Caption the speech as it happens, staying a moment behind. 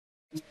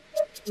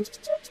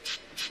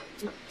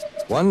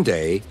One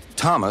day,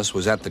 Thomas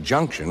was at the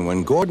junction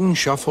when Gordon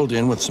shuffled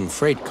in with some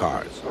freight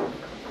cars.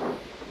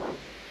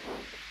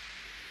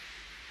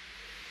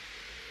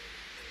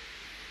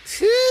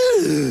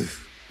 Phew,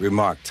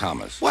 remarked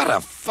Thomas. what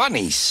a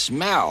funny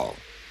smell.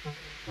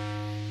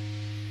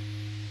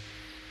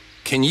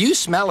 Can you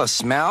smell a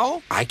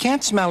smell? I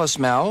can't smell a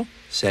smell,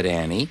 said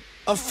Annie.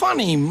 A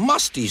funny,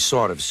 musty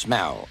sort of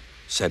smell,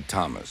 said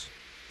Thomas.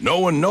 No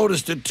one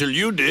noticed it till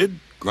you did,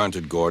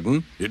 Grunted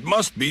Gordon. It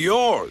must be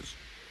yours.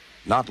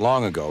 Not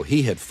long ago,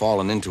 he had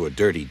fallen into a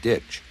dirty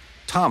ditch.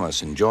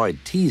 Thomas enjoyed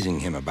teasing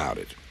him about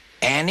it.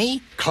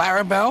 Annie,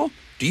 Clarabelle,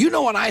 do you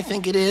know what I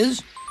think it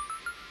is?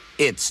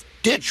 It's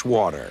ditch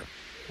water.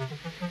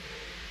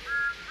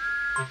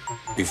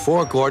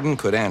 Before Gordon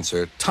could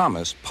answer,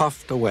 Thomas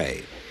puffed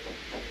away.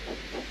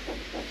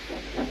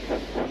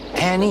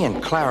 Annie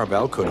and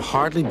Clarabelle could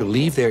hardly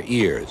believe their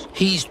ears.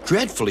 He's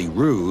dreadfully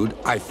rude.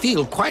 I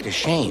feel quite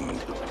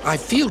ashamed. I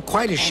feel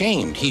quite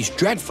ashamed. He's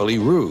dreadfully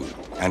rude.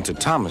 And to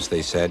Thomas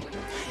they said,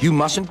 "You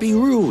mustn't be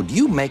rude.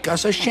 You make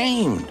us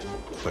ashamed."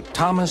 But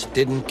Thomas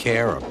didn't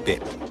care a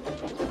bit.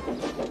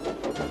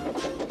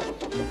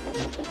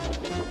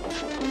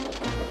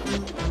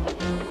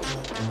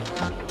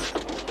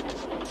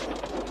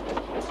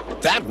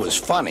 That was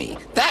funny.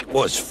 That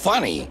was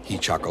funny, he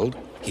chuckled.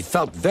 He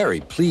felt very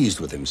pleased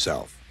with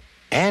himself.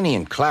 Annie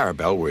and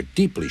Clarabelle were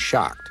deeply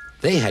shocked.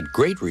 They had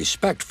great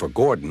respect for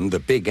Gordon, the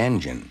big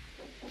engine.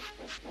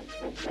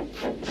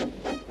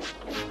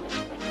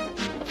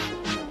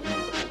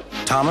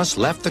 Thomas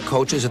left the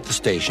coaches at the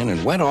station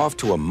and went off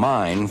to a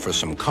mine for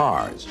some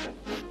cars.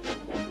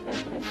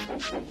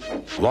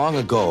 Long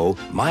ago,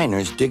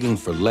 miners digging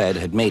for lead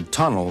had made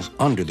tunnels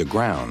under the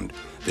ground.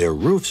 Their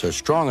roofs are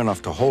strong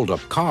enough to hold up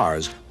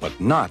cars, but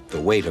not the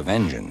weight of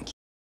engines.